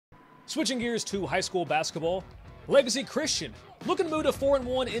Switching gears to high school basketball, Legacy Christian looking to move to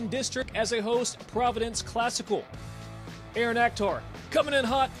 4-1 in district as they host Providence Classical. Aaron Akhtar coming in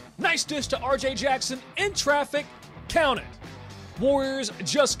hot, nice dish to RJ Jackson in traffic, count it. Warriors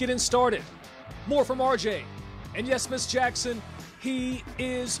just getting started. More from RJ. And yes, Miss Jackson, he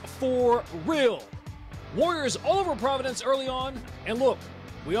is for real. Warriors all over Providence early on, and look,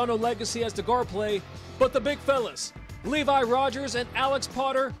 we all know Legacy has the guard play, but the big fellas, Levi Rogers and Alex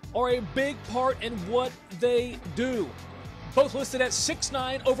Potter, are a big part in what they do. Both listed at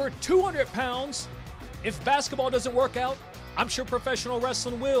 6'9", over 200 pounds. If basketball doesn't work out, I'm sure professional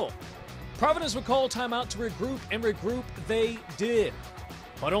wrestling will. Providence would call a timeout to regroup, and regroup they did.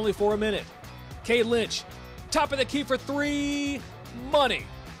 But only for a minute. Cade Lynch, top of the key for three, money.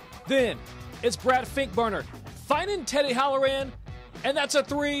 Then it's Brad Finkburner finding Teddy Halloran, and that's a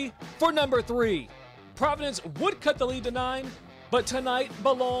three for number 3. Providence would cut the lead to 9, but tonight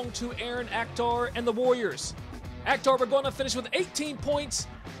belonged to Aaron Akhtar and the Warriors. Akhtar were going to finish with 18 points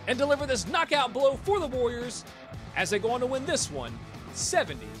and deliver this knockout blow for the Warriors as they go on to win this one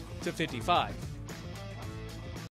 70-55.